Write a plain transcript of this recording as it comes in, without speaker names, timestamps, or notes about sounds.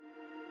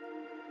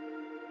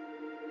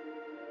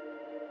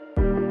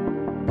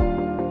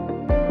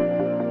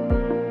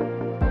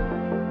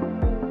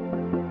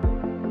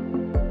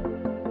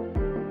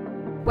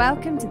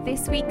Welcome to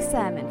this week's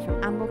sermon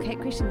from Amblecote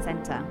Christian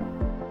Centre.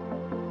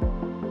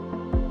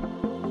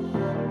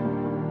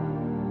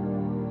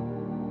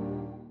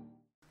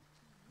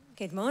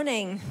 Good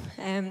morning.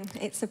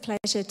 It's a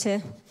pleasure to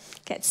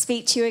get to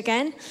speak to you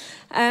again.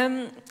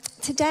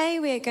 Today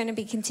we are going to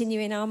be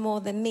continuing our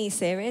More Than Me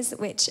series,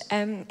 which,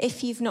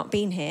 if you've not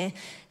been here,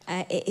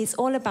 it is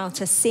all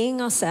about us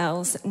seeing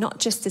ourselves not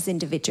just as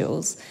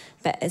individuals,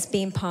 but as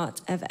being part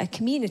of a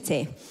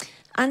community.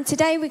 And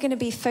today we're going to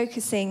be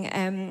focusing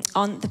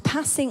on the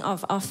passing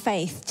of our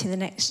faith to the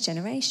next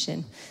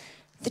generation.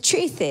 The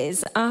truth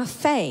is, our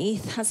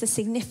faith has a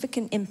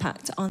significant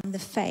impact on the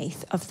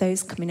faith of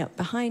those coming up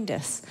behind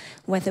us,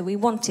 whether we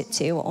want it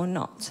to or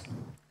not.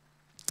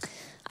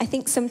 I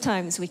think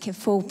sometimes we can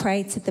fall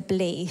prey to the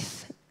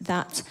belief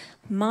that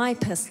my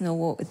personal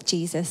walk with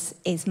Jesus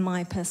is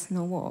my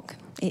personal walk.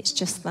 It's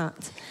just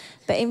that.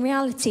 But in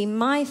reality,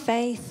 my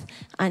faith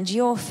and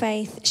your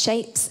faith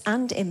shapes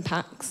and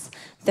impacts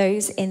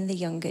those in the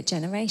younger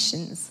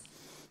generations.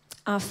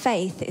 Our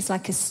faith is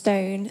like a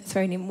stone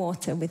thrown in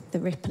water with the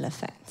ripple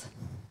effect.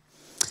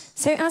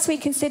 So as we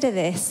consider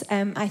this,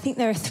 I think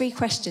there are three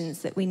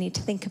questions that we need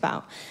to think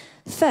about.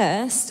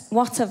 First,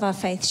 what of our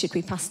faith should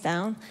we pass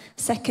down?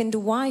 Second,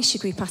 why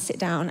should we pass it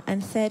down?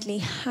 And thirdly,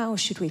 how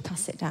should we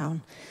pass it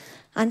down?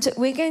 And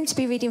we're going to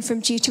be reading from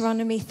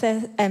Deuteronomy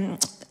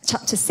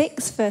chapter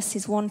 6,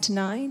 verses 1 to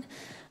 9.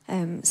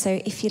 So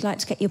if you'd like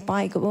to get your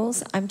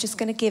Bibles, I'm just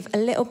going to give a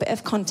little bit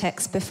of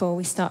context before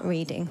we start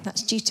reading.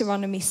 That's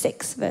Deuteronomy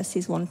 6,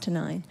 verses 1 to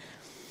 9.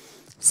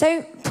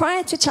 So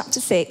prior to chapter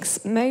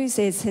 6,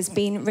 Moses has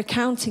been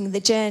recounting the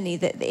journey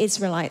that the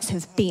Israelites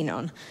have been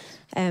on.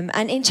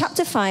 And in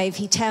chapter 5,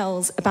 he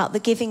tells about the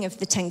giving of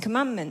the Ten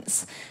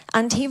Commandments.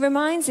 And he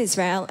reminds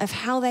Israel of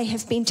how they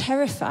have been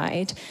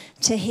terrified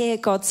to hear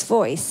God's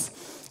voice,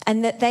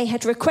 and that they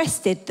had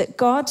requested that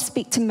God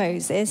speak to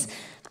Moses,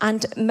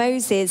 and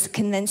Moses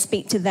can then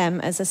speak to them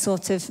as a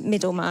sort of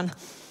middleman.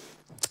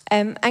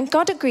 And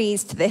God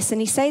agrees to this, and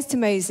he says to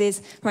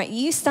Moses, right,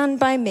 you stand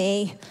by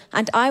me,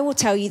 and I will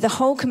tell you the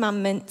whole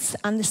commandments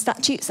and the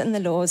statutes and the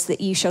laws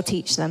that you shall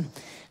teach them.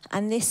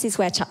 And this is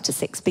where chapter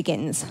 6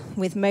 begins,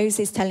 with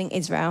Moses telling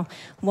Israel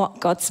what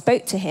God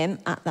spoke to him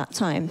at that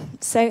time.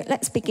 So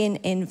let's begin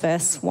in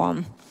verse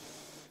 1.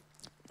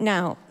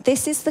 Now,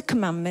 this is the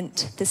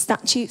commandment, the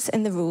statutes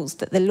and the rules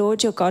that the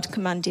Lord your God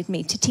commanded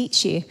me to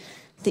teach you,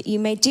 that you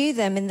may do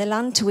them in the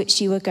land to which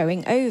you are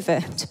going over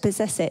to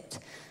possess it,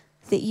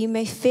 that you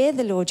may fear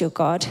the Lord your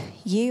God,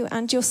 you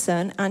and your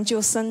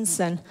son's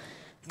son,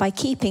 by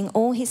keeping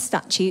all his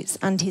statutes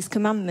and his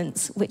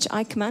commandments, which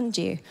I command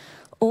you,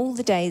 all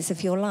the days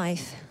of your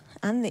life,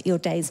 and that your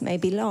days may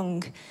be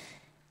long.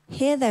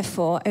 Hear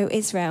therefore, O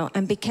Israel,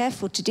 and be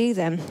careful to do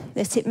them,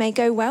 that it may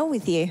go well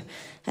with you,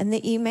 and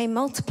that you may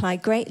multiply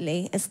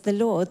greatly, as the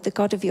Lord, the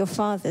God of your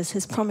fathers,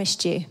 has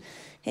promised you,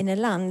 in a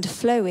land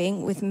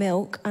flowing with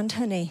milk and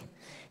honey.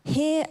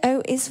 Hear,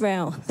 O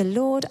Israel, the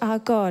Lord our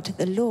God,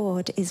 the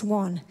Lord is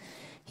one.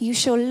 You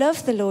shall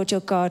love the Lord your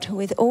God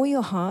with all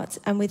your heart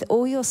and with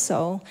all your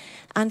soul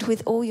and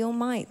with all your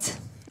might.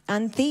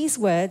 And these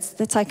words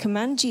that I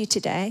command you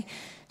today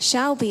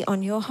shall be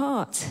on your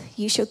heart.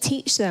 You shall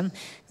teach them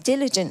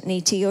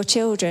diligently to your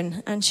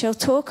children, and shall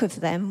talk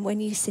of them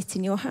when you sit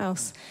in your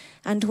house,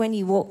 and when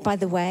you walk by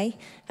the way,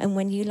 and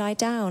when you lie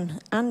down,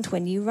 and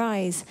when you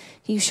rise.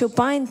 You shall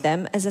bind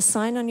them as a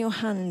sign on your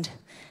hand,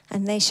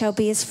 and they shall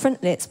be as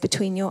frontlets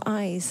between your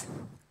eyes.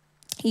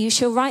 You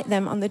shall write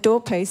them on the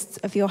doorposts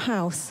of your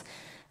house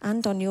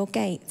and on your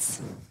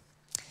gates.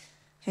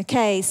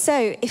 Okay,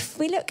 so if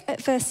we look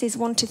at verses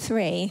 1 to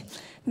 3,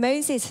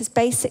 Moses has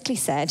basically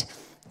said,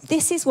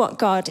 this is what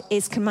God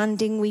is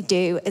commanding we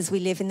do as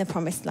we live in the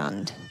promised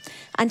land.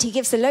 And he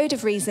gives a load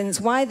of reasons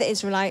why the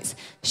Israelites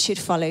should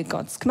follow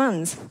God's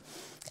commands.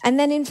 And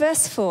then in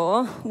verse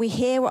 4, we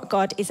hear what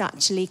God is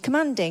actually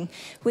commanding,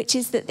 which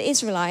is that the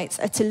Israelites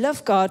are to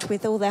love God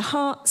with all their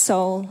heart,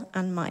 soul,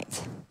 and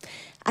might.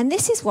 And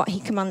this is what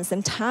he commands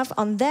them to have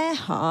on their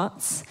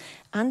hearts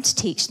and to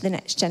teach the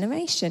next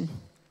generation.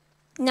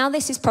 Now,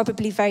 this is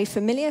probably very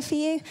familiar for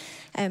you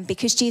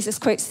because Jesus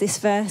quotes this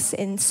verse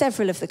in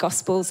several of the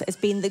Gospels as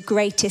being the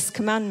greatest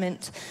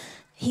commandment.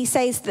 He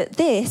says that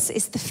this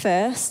is the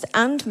first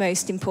and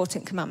most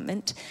important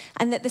commandment,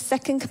 and that the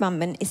second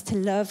commandment is to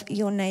love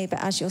your neighbour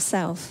as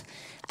yourself.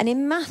 And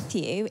in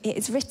Matthew, it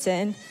is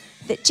written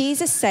that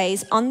Jesus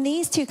says, on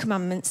these two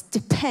commandments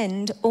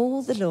depend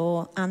all the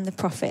law and the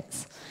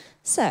prophets.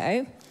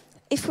 So,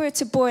 if we were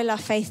to boil our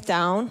faith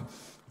down,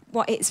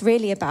 what it's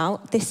really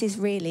about, this is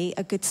really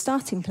a good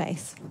starting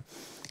place.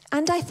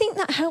 And I think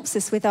that helps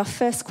us with our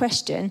first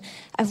question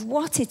of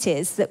what it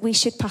is that we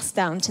should pass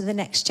down to the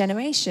next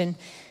generation.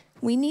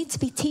 We need to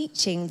be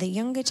teaching the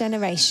younger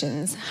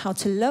generations how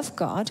to love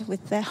God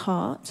with their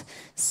heart,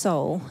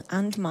 soul,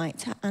 and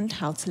might, and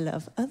how to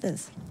love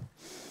others.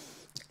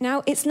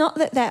 Now, it's not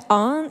that there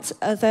aren't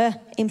other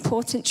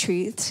important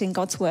truths in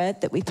God's word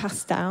that we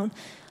pass down.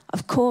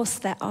 Of course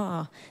there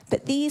are,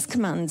 but these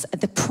commands are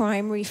the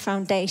primary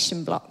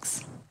foundation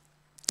blocks.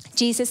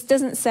 Jesus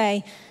doesn't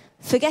say,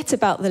 Forget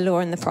about the law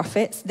and the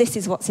prophets. This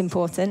is what's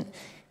important.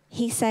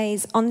 He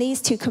says, on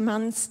these two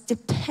commands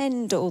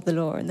depend all the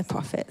law and the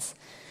prophets.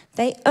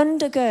 They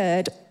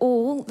undergird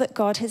all that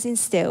God has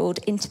instilled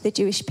into the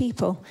Jewish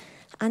people.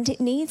 And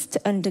it needs to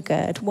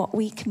undergird what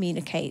we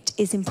communicate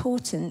is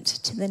important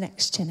to the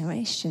next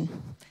generation.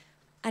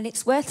 And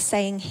it's worth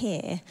saying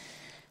here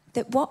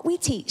that what we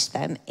teach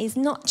them is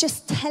not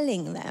just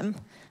telling them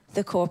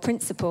the core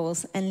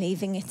principles and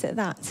leaving it at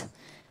that.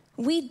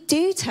 We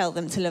do tell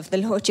them to love the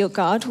Lord your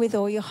God with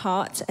all your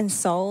heart and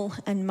soul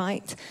and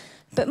might.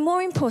 But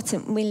more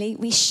importantly,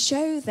 we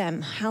show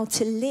them how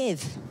to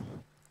live.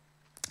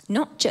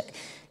 Not just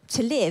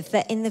to live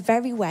that in the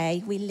very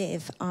way we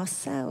live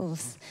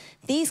ourselves.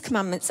 These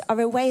commandments are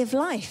a way of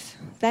life.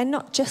 They're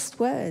not just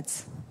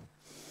words.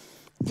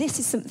 This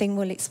is something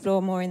we'll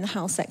explore more in the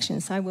house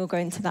section, so I will go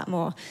into that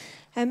more.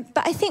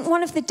 But I think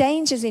one of the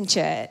dangers in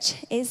church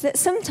is that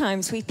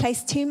sometimes we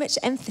place too much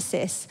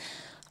emphasis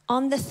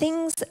on the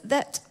things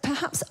that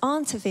perhaps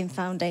aren't of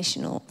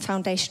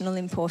foundational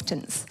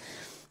importance.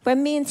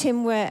 When me and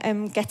Tim were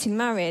getting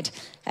married,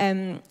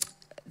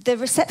 the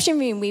reception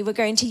room we were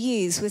going to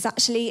use was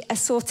actually a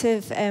sort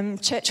of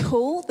church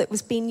hall that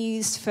was being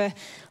used for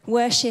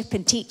worship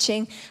and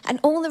teaching. And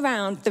all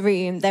around the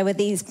room, there were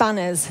these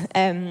banners.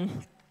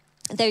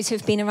 Those who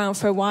have been around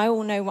for a while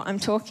will know what I'm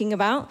talking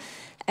about.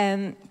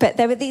 But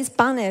there were these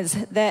banners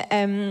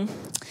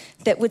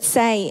that would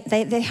say,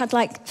 they had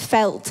like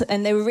felt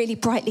and they were really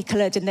brightly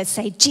coloured, and they'd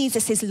say,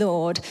 Jesus is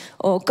Lord,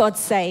 or God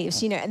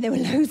saves, and there were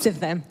loads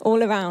of them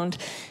all around.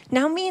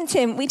 Now, me and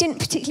Tim, we didn't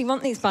particularly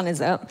want these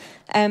banners up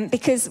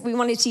because we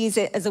wanted to use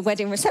it as a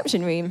wedding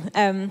reception room.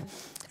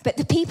 But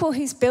the people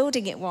whose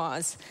building it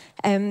was,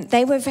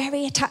 they were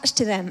very attached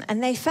to them,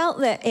 and they felt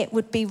that it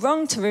would be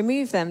wrong to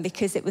remove them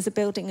because it was a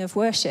building of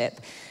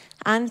worship.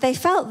 And they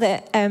felt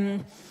that...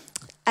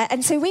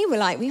 and so we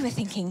were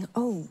thinking,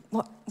 oh,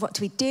 what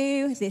do we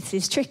do? This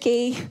is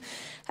tricky.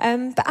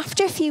 But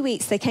after a few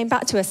weeks, they came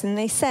back to us and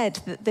they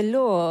said that the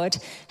Lord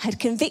had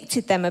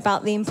convicted them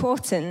about the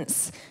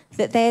importance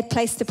that they had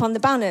placed upon the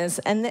banners,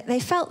 and that they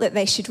felt that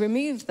they should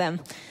remove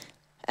them.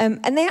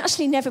 And they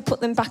actually never put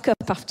them back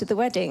up after the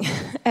wedding.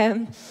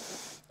 And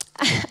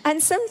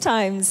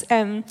sometimes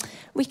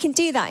we can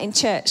do that in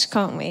church,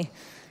 can't we?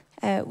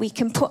 We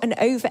can put an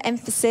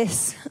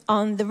overemphasis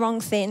on the wrong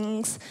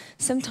things.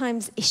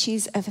 Sometimes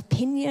issues of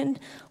opinion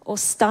or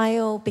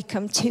style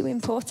become too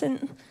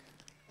important.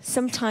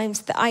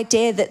 Sometimes the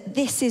idea that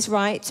this is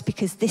right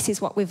because this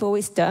is what we've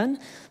always done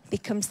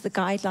becomes the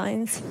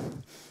guidelines.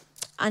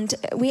 And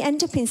we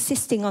end up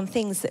insisting on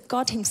things that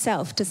God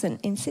himself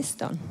doesn't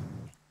insist on.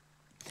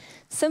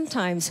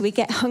 Sometimes we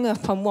get hung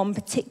up on one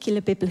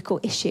particular biblical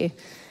issue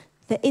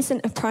that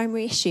isn't a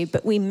primary issue,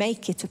 but we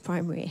make it a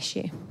primary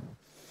issue.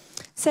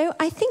 So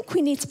I think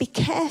we need to be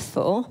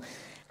careful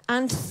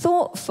and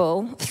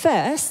thoughtful,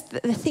 first,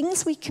 that the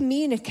things we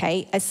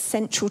communicate as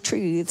central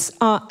truths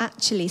are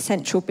actually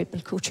central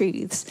biblical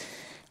truths.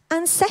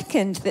 And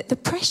second, that the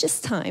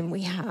precious time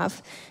we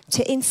have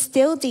to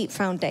instill deep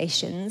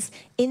foundations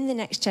in the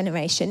next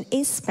generation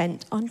is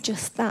spent on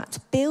just that,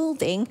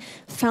 building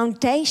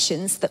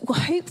foundations that will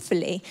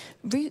hopefully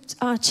root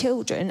our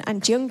children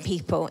and young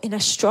people in a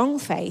strong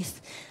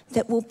faith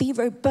that will be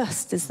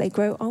robust as they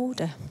grow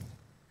older.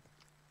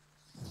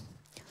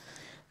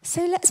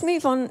 So let's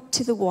move on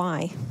to the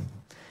why.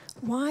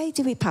 Why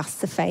do we pass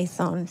the faith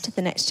on to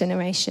the next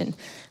generation?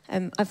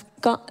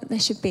 There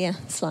should be a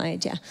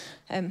slide, yeah.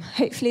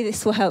 Hopefully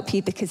this will help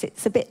you because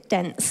it's a bit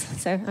dense,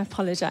 so I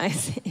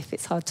apologise if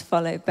it's hard to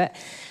follow. But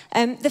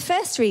the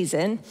first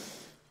reason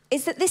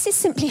is that this is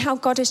simply how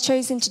God has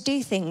chosen to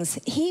do things.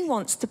 He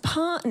wants to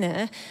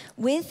partner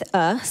with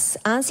us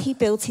as he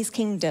builds his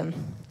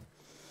kingdom.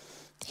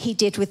 He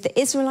did with the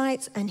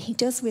Israelites and he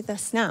does with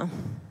us now.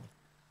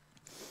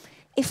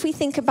 If we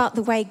think about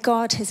the way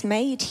God has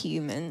made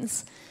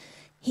humans,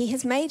 he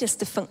has made us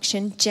to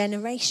function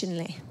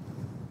generationally.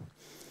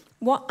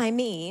 What I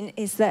mean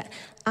is that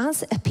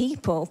as a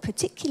people,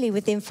 particularly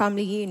within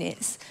family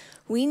units,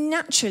 we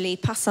naturally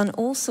pass on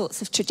all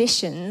sorts of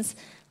traditions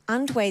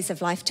and ways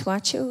of life to our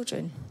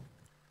children.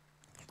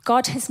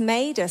 God has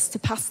made us to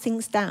pass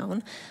things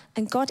down,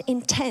 and God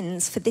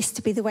intends for this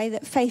to be the way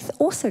that faith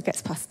also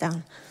gets passed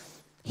down.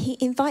 He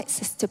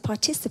invites us to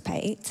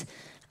participate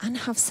and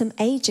have some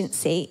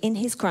agency in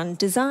his grand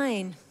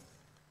design.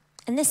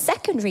 And the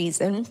second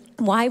reason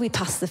why we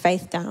pass the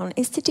faith down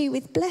is to do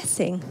with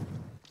blessing.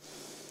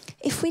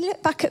 If we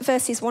look back at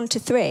verses 1 to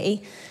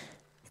 3,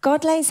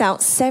 God lays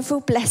out several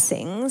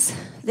blessings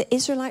that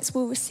Israelites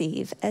will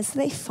receive as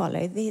they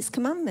follow these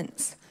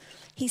commandments.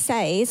 He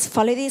says,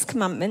 follow these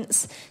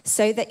commandments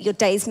so that your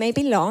days may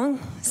be long,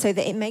 so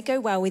that it may go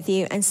well with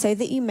you, and so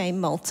that you may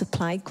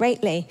multiply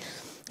greatly.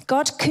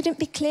 God couldn't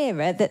be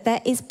clearer that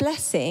there is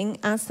blessing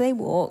as they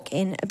walk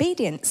in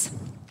obedience.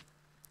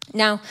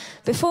 Now,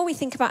 before we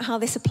think about how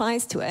this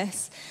applies to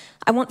us,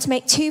 I want to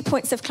make 2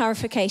 points of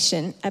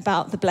clarification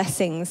about the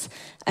blessings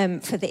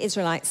for the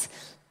Israelites.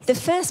 The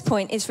first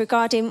point is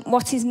regarding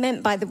what is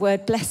meant by the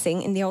word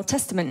blessing in the Old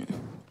Testament.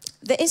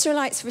 the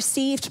Israelites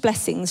received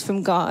blessings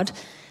from God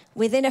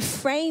within a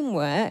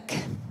framework,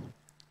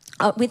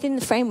 within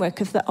the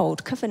framework of the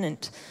Old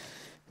Covenant.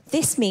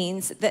 This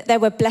means that there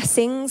were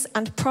blessings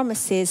and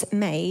promises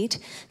made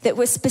that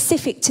were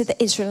specific to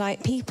the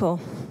Israelite people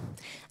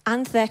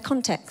and their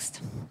context.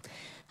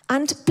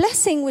 And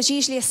blessing was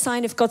usually a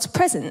sign of God's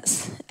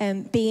presence,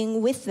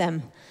 being with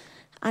them,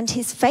 and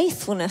his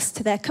faithfulness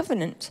to their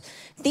covenant.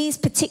 These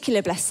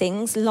particular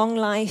blessings, long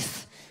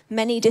life,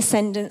 many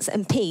descendants,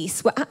 and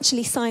peace, were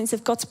actually signs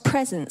of God's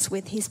presence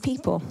with his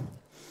people.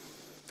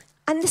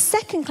 And the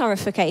second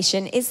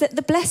clarification is that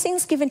the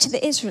blessings given to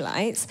the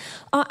Israelites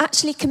are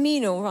actually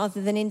communal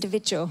rather than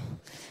individual.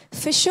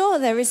 For sure,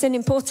 there is an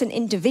important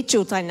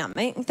individual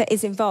dynamic that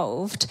is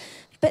involved,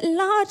 but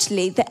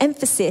largely the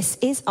emphasis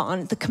is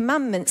on the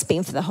commandments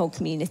being for the whole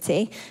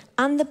community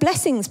and the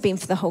blessings being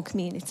for the whole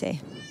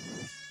community.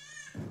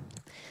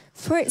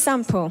 For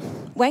example,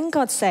 when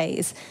God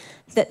says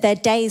that their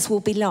days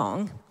will be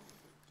long,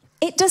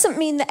 it doesn't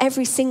mean that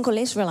every single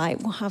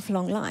Israelite will have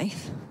long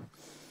life.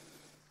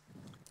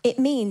 It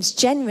means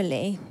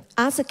generally,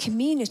 as a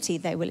community,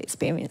 they will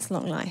experience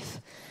long life.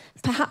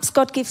 Perhaps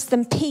God gives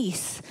them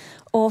peace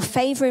or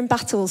favor in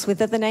battles with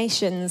other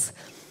nations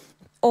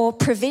or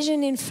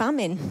provision in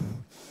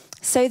famine,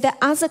 so that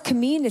as a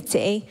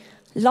community,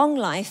 long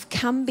life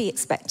can be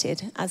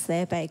expected as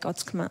they obey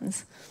God's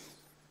commands.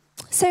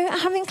 So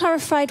having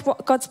clarified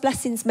what God's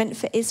blessings meant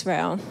for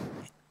Israel,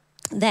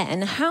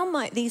 then how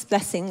might these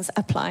blessings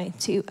apply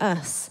to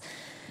us?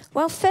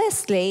 Well,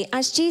 firstly,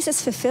 as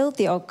Jesus fulfilled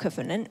the Old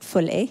Covenant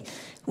fully,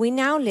 we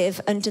now live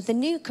under the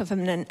New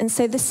Covenant, and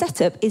so the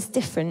setup is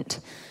different.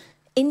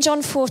 In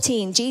John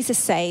 14, Jesus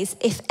says,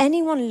 "If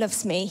anyone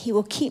loves me, he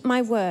will keep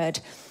my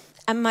word,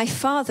 and my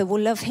Father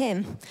will love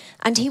him,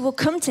 and he will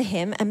come to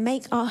him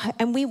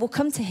and we will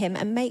come to him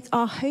and make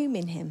our home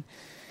in him."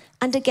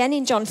 And again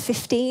in John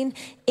 15,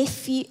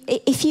 if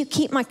you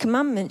keep my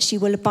commandments, you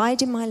will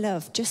abide in my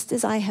love, just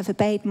as I have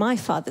obeyed my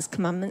Father's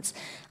commandments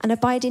and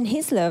abide in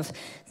his love.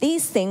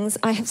 These things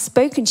I have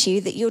spoken to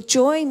you,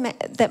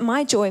 that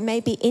my joy may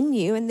be in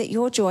you and that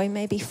your joy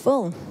may be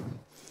full.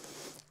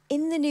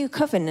 In the new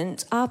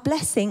covenant, our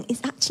blessing is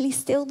actually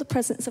still the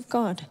presence of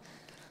God.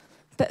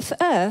 But for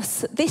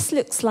us, this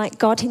looks like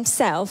God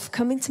himself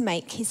coming to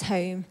make his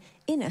home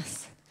in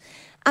us.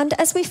 And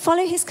as we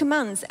follow his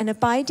commands and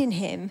abide in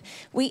him,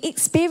 we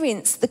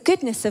experience the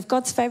goodness of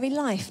God's very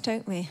life,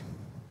 don't we?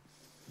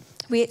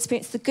 We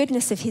experience the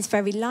goodness of his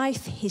very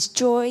life, his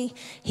joy,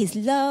 his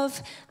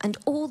love, and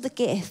all the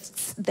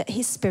gifts that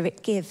his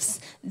Spirit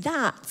gives.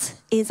 That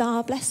is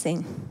our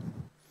blessing.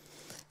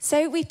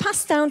 So we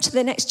pass down to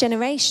the next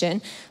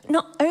generation,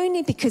 not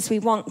only because we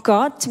want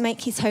God to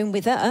make his home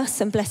with us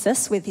and bless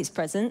us with his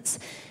presence,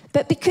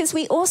 but because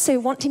we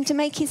also want him to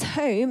make his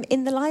home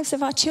in the lives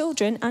of our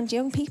children and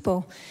young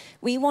people.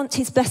 We want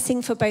his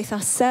blessing for both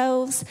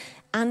ourselves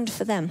and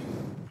for them.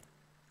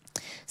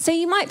 So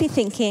you might be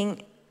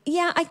thinking,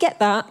 yeah, I get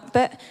that,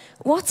 but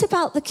what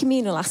about the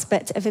communal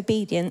aspect of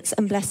obedience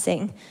and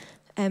blessing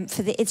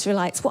for the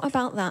Israelites? What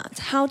about that?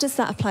 How does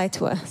that apply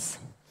to us?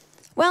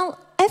 Well,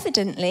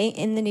 evidently,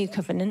 in the New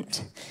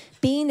Covenant,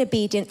 being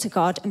obedient to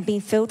God and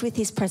being filled with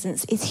his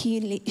presence is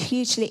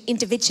hugely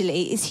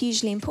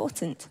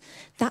important.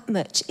 That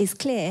much is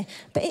clear.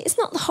 But it's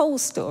not the whole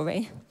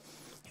story.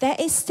 There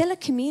is still a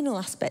communal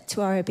aspect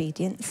to our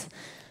obedience.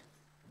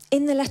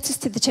 In the letters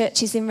to the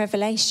churches in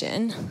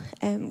Revelation,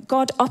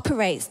 God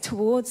operates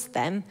towards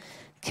them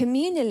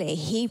communally.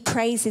 He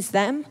praises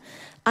them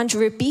and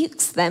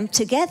rebukes them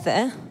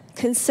together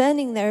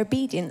concerning their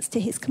obedience to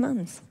his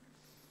commands.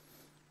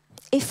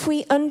 If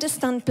we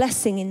understand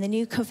blessing in the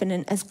new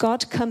covenant as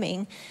God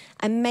coming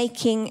and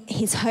making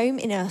his home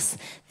in us,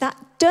 that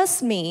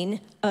does mean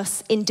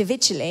us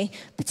individually,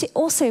 but it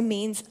also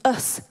means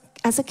us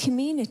as a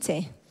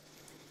community,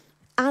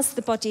 as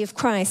the body of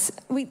Christ.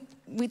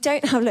 I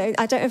don't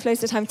have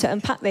loads of time to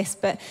unpack this,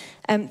 but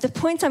the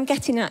point I'm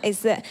getting at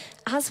is that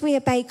as we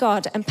obey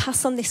God and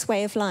pass on this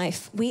way of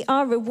life, we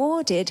are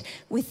rewarded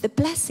with the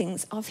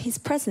blessings of his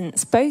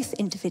presence, both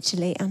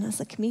individually and as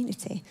a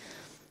community.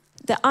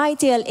 The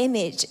ideal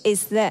image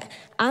is that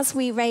as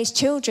we raise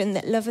children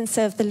that love and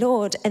serve the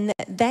Lord, and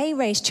that they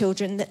raise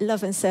children that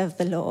love and serve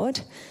the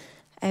Lord,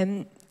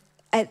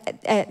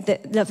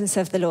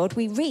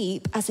 we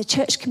reap as a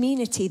church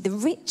community the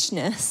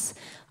richness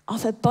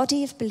of a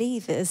body of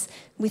believers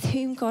with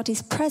whom God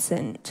is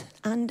present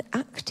and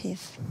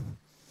active.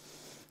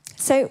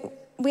 So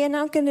we are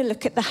now going to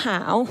look at the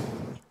how.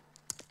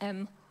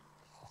 We're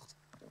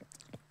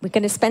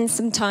going to spend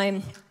some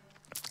time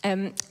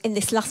in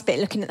this last bit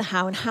looking at the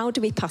how, and how do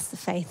we pass the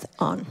faith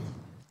on.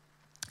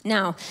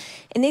 Now,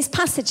 in these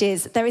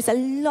passages, there is a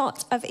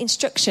lot of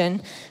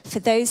instruction for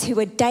those who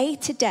are day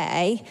to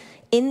day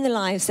in the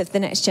lives of the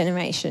next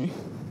generation,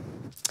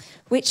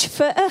 which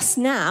for us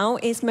now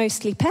is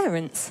mostly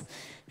parents.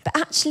 But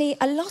actually,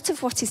 a lot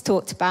of what is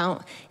talked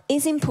about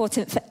is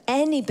important for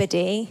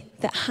anybody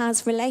that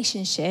has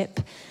relationship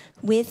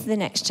with the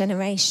next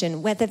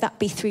generation, whether that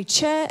be through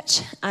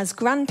church, as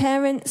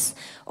grandparents,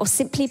 or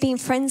simply being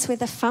friends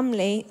with a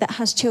family that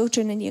has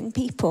children and young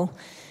people.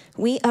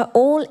 We are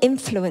all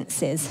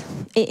influencers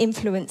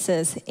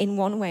in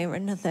one way or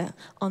another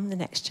on the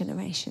next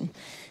generation.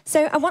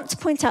 So I want to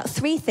point out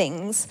 3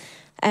 things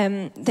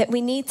that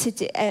we need to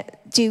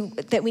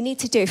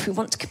do if we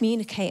want to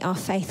communicate our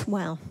faith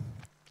well.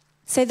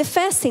 So the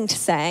first thing to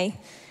say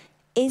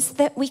is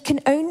that we can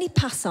only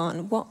pass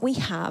on what we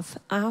have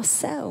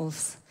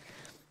ourselves.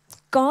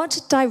 God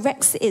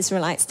directs the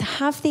Israelites to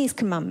have these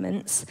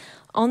commandments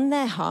on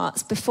their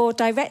hearts before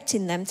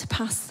directing them to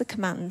pass the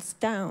commands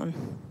down.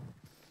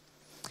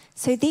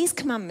 So these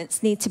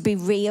commandments need to be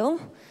real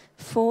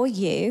for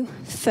you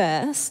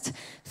first,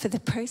 for the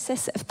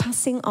process of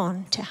passing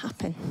on to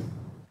happen.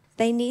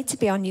 They need to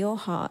be on your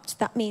heart.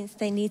 That means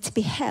they need to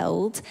be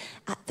held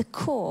at the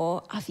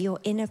core of your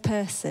inner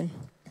person,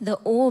 the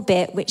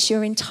orbit which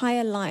your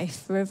entire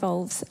life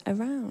revolves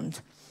around.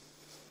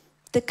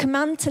 The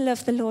command to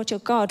love the Lord your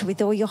God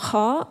with all your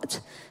heart,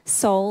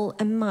 soul,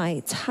 and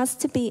might has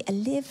to be a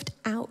lived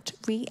out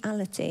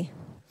reality.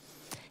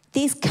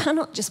 These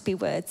cannot just be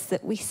words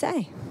that we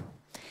say.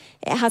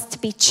 It has to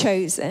be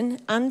chosen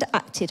and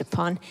acted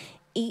upon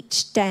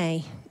each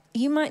day.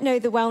 You might know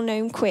the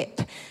well-known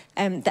quip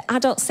that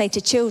adults say to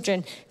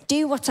children,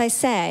 "Do what I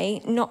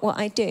say, not what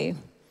I do."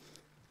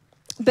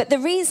 But the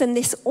reason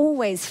this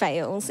always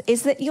fails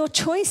is that your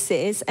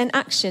choices and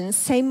actions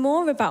say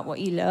more about what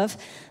you love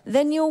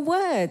than your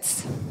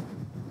words.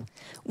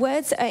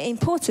 Words are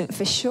important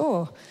for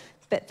sure,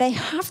 but they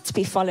have to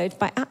be followed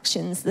by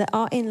actions that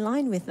are in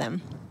line with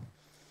them.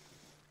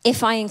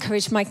 If I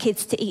encourage my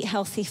kids to eat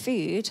healthy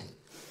food,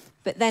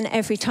 but then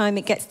every time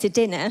it gets to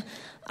dinner,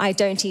 I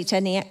don't eat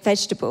any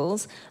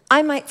vegetables,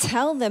 I might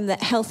tell them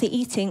that healthy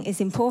eating is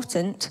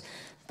important,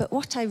 but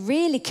what I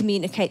really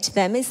communicate to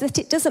them is that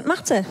it doesn't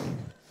matter.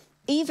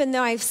 Even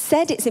though I've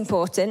said it's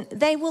important,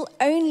 they will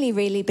only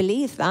really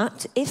believe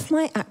that if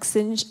my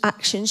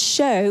actions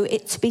show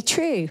it to be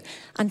true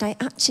and I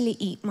actually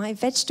eat my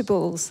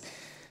vegetables.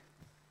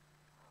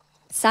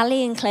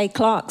 Sally and Clay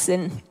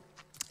Clarkson,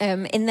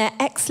 in their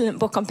excellent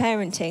book on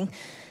parenting,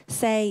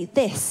 say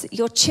this: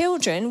 your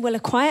children will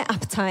acquire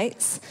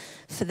appetites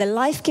for the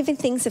life-giving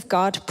things of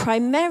God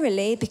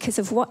primarily because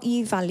of what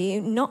you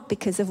value, not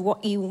because of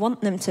what you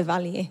want them to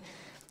value.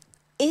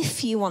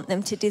 If you want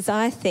them to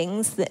desire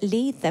things that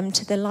lead them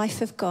to the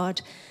life of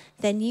God,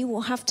 then you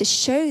will have to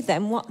show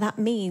them what that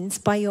means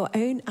by your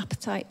own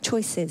appetite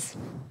choices.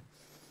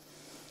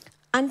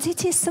 And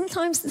it is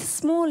sometimes the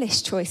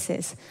smallest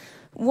choices.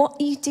 What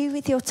you do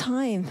with your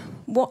time,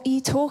 what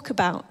you talk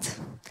about,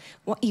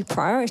 what you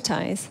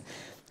prioritize.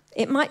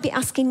 It might be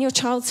asking your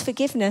child's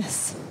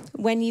forgiveness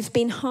when you've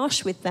been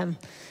harsh with them,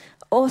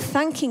 or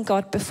thanking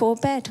God before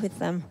bed with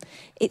them.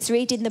 It's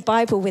reading the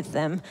Bible with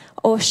them,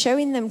 or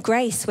showing them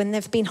grace when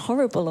they've been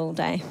horrible all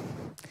day.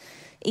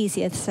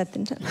 Easier said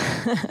than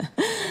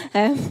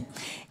done.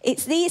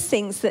 It's these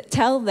things that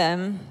tell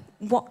them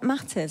what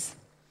matters.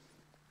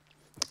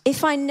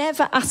 If I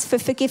never ask for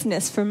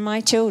forgiveness from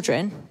my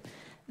children,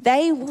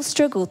 they will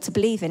struggle to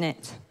believe in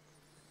it,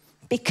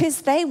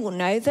 because they will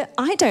know that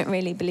I don't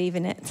really believe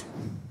in it.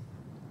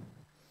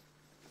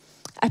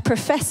 A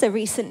professor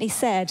recently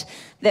said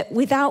that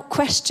without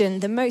question,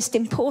 the most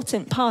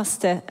important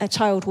pastor a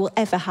child will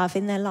ever have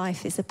in their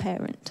life is a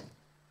parent.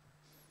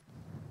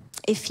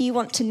 If you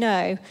want to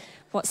know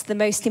what's the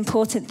most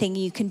important thing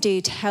you can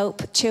do to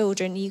help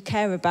children you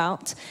care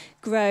about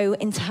grow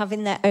into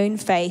having their own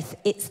faith,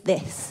 it's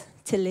this: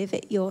 to live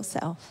it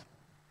yourself.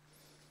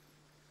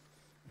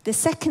 The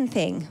second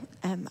thing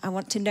I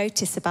want to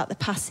notice about the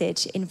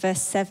passage in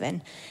verse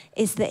 7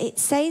 is that it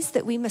says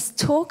that we must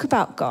talk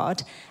about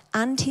God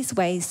and his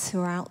ways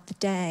throughout the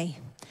day.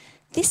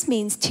 This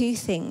means 2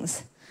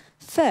 things.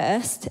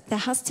 First, there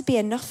has to be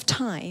enough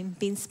time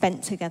being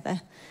spent together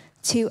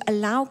to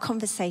allow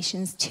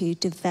conversations to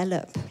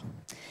develop.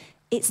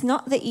 It's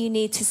not that you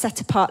need to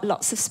set apart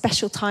lots of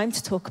special time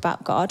to talk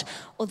about God,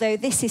 although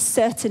this is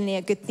certainly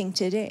a good thing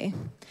to do.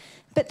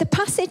 But the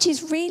passage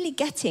is really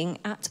getting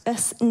at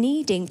us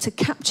needing to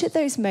capture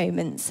those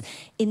moments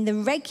in the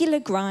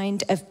regular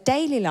grind of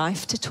daily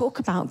life to talk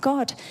about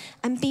God,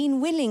 and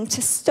being willing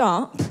to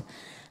stop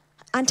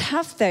and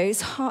have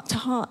those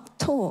heart-to-heart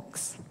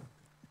talks.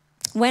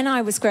 When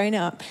I was growing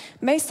up,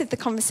 most of the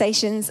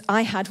conversations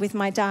I had with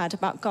my dad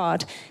about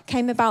God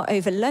came about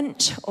over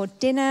lunch or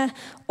dinner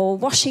or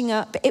washing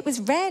up. It was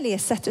rarely a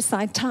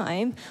set-aside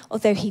time,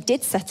 although he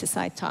did set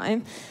aside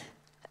time.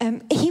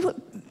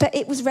 But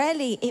it was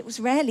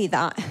rarely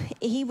that.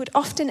 He would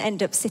often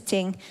end up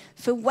sitting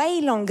for way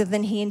longer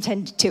than he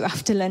intended to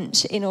after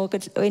lunch in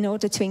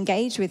order to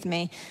engage with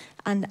me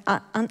and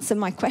answer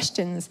my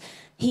questions.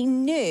 He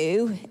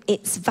knew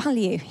its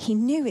value.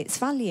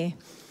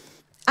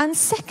 And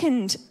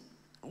second,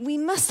 we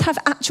must have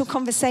actual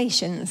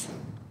conversations.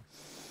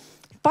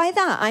 By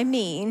that, I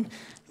mean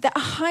that a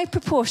high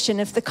proportion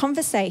of the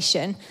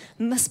conversation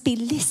must be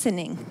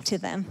listening to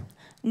them,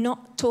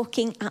 not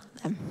talking at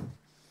them.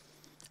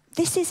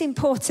 This is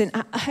important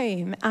at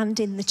home and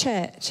in the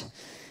church.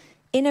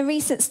 In a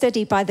recent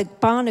study by the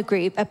Barna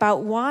Group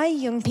about why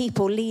young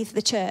people leave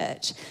the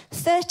church,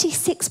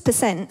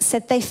 36%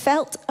 said they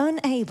felt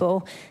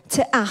unable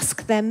to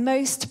ask their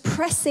most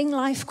pressing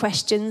life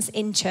questions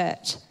in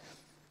church.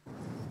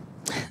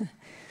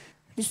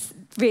 It's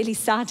really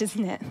sad,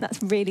 isn't it?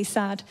 That's really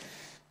sad.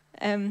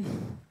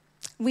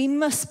 We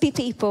must be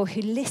people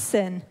who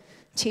listen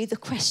to the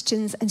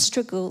questions and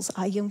struggles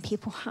our young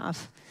people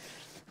have.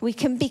 We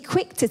can be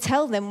quick to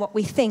tell them what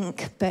we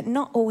think, but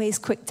not always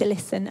quick to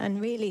listen and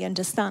really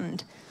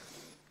understand.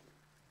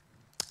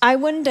 I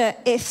wonder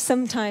if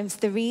sometimes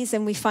the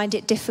reason we find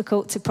it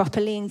difficult to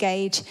properly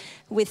engage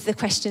with the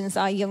questions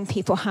our young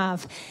people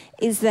have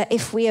is that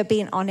if we are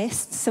being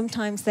honest,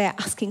 sometimes they're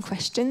asking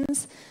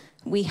questions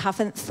we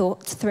haven't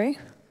thought through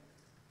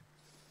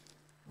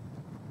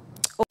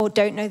or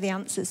don't know the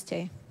answers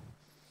to.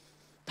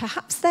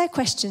 Perhaps their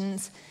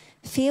questions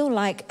feel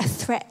like a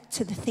threat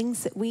to the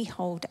things that we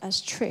hold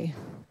as true.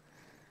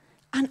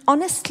 And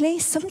honestly,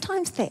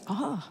 sometimes they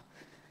are.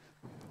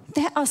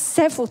 There are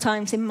several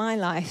times in my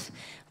life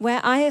where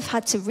I have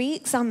had to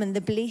re-examine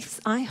the beliefs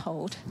I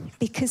hold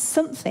because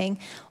something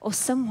or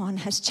someone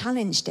has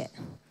challenged it.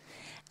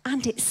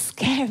 And it's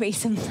scary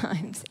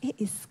sometimes. It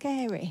is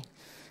scary.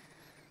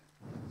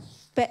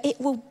 But it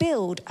will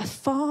build a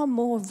far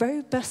more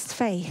robust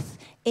faith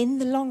in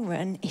the long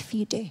run if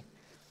you do.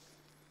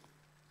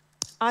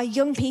 Our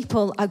young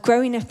people are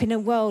growing up in a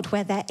world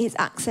where there is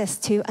access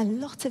to a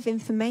lot of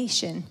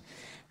information.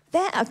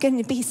 There are going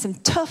to be some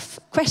tough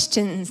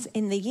questions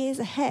in the years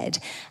ahead,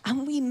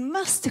 and we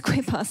must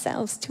equip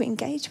ourselves to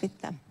engage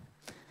with them.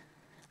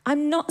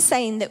 I'm not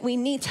saying that we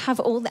need to have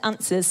all the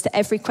answers to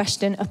every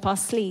question up our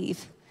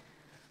sleeve.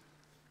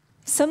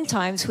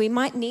 Sometimes we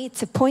might need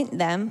to point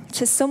them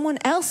to someone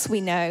else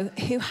we know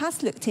who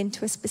has looked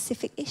into a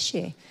specific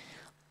issue.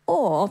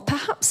 Or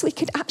perhaps we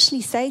could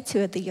actually say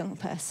to the young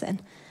person,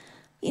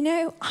 you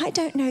know, I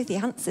don't know the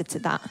answer to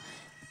that,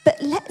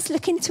 but let's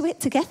look into it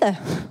together.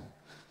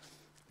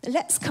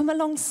 Let's come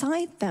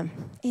alongside them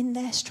in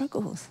their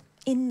struggles,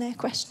 in their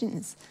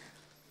questions.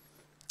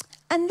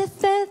 And the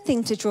third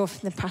thing to draw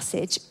from the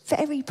passage,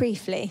 very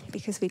briefly,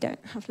 because we don't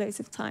have loads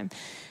of time,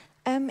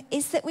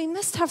 is that we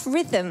must have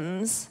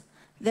rhythms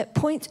that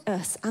point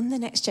us and the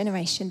next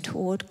generation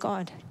toward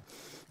God.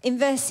 In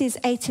verses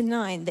 8 and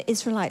 9, the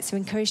Israelites are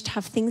encouraged to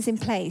have things in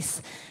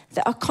place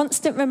that are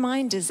constant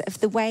reminders of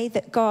the way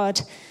that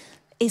God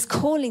is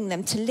calling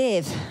them to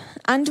live.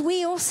 And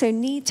we also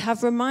need to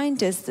have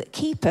reminders that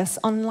keep us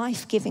on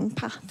life-giving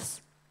paths.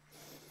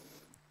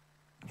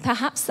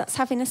 Perhaps that's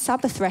having a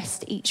Sabbath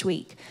rest each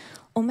week,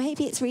 or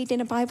maybe it's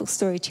reading a Bible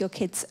story to your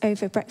kids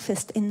over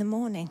breakfast in the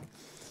morning.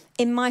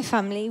 In my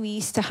family, we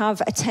used to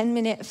have a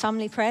 10-minute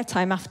family prayer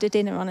time after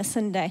dinner on a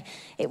Sunday.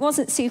 It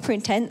wasn't super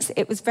intense.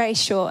 It was very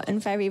short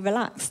and very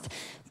relaxed.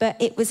 But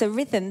it was a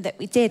rhythm that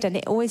we did, and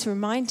it always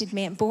reminded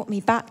me and brought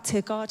me back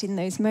to God in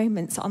those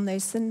moments on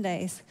those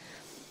Sundays.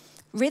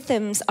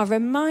 Rhythms are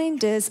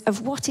reminders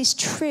of what is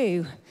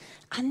true.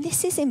 And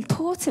this is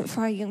important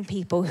for our young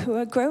people who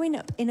are growing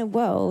up in a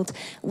world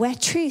where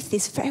truth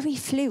is very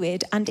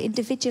fluid and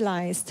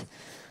individualized.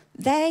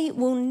 They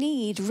will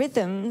need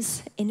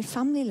rhythms in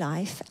family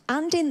life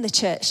and in the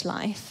church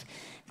life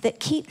that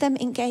keep them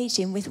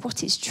engaging with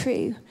what is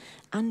true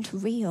and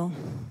real.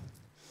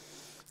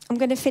 I'm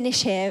going to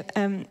finish here,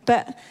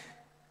 but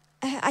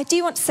I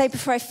do want to say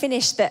before I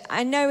finish that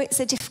I know it's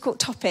a difficult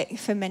topic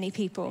for many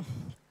people.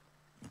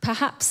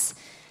 Perhaps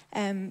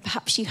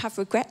you have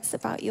regrets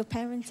about your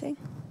parenting,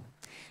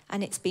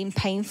 and it's been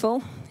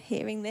painful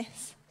hearing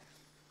this.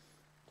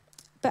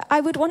 But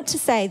I would want to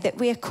say that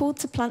we are called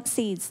to plant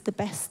seeds the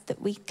best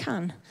that we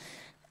can.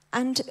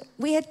 And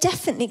we are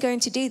definitely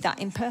going to do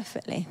that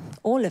imperfectly.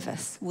 All of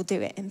us will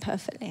do it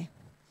imperfectly.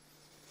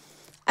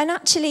 And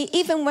actually,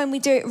 even when we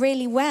do it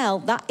really well,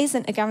 that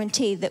isn't a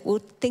guarantee that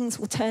things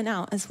will turn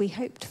out as we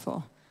hoped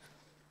for.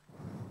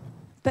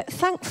 But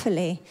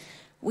thankfully,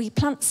 we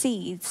plant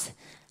seeds,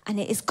 and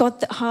it is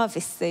God that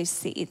harvests those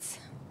seeds.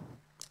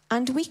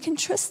 And we can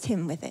trust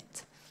him with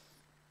it.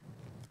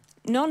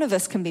 None of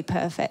us can be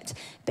perfect,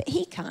 but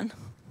he can.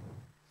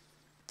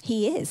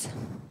 He is.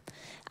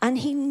 And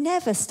he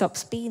never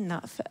stops being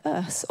that for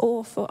us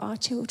or for our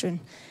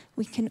children.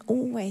 We can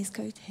always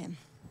go to him.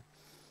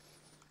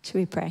 Shall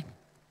we pray?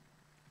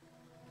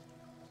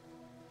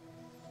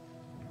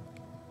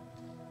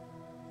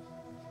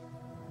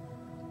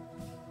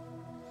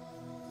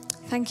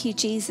 Thank you,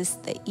 Jesus,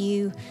 that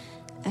you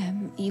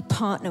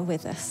partner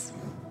with us,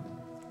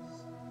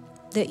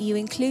 that you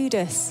include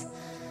us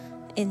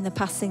in the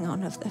passing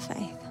on of the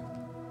faith.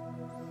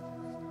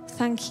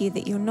 Thank you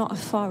that you're not a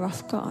far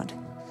off God,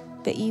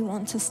 but you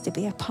want us to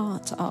be a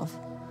part of.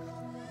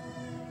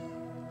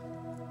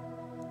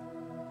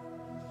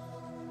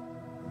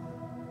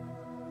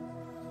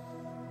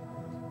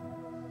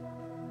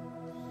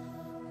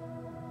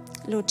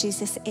 Lord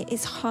Jesus, it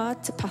is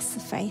hard to pass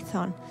the faith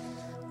on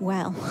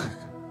well.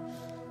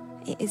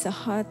 It is a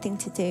hard thing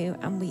to do,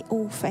 and we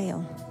all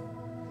fail.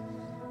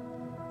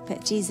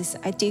 But Jesus,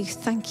 I do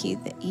thank you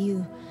that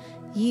you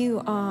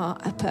You are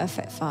a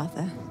perfect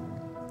Father.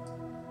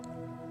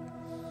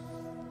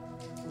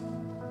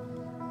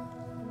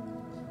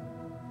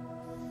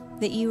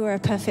 That you are a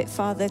perfect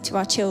Father to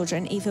our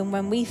children, even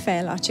when we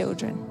fail our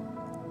children.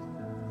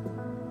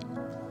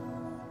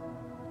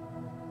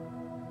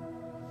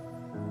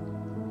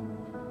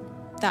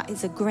 That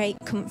is a great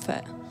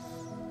comfort.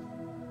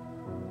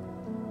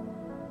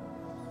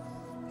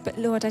 But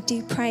Lord, I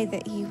do pray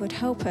that you would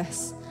help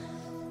us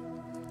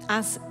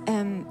as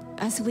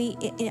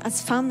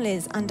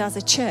families and as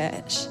a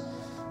church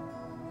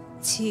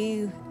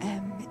to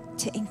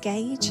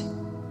engage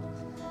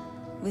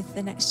with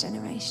the next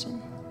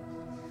generation.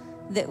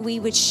 That we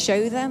would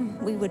show them,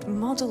 we would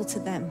model to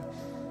them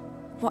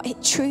what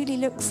it truly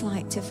looks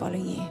like to follow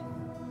you.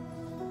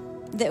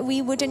 That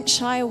we wouldn't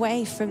shy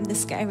away from the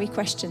scary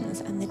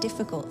questions and the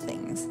difficult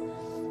things.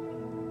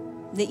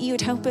 That you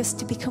would help us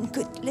to become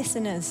good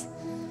listeners,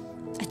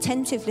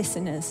 attentive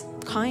listeners,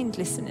 kind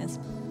listeners.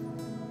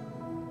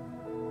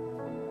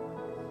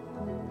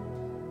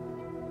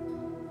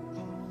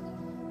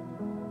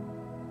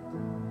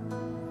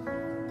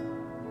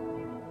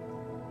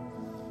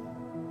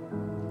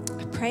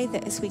 I pray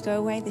that as we go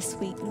away this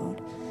week,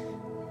 Lord,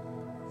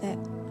 that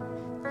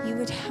you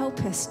would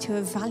help us to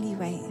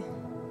evaluate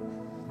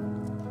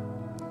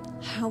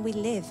how we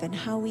live and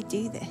how we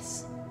do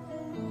this.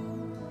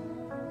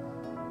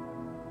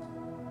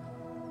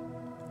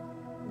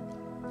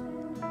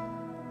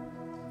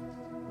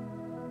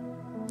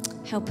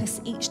 Help us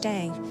each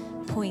day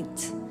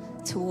point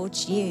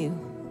towards you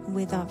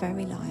with our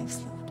very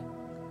lives, Lord.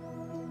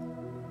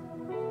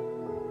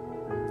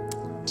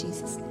 In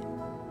Jesus' name.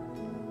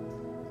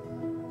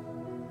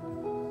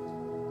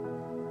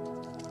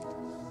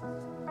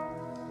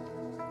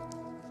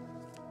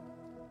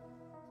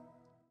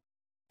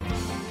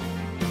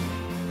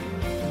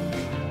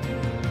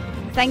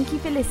 Thank you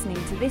for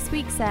listening to this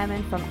week's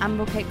sermon from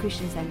Amblecote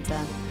Christian Centre.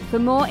 For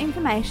more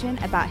information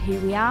about who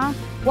we are,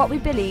 what we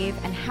believe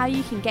and how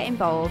you can get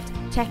involved,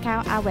 check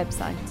out our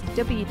website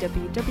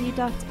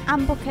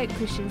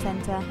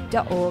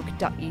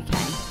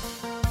www.amblecotechristiancentre.org.uk.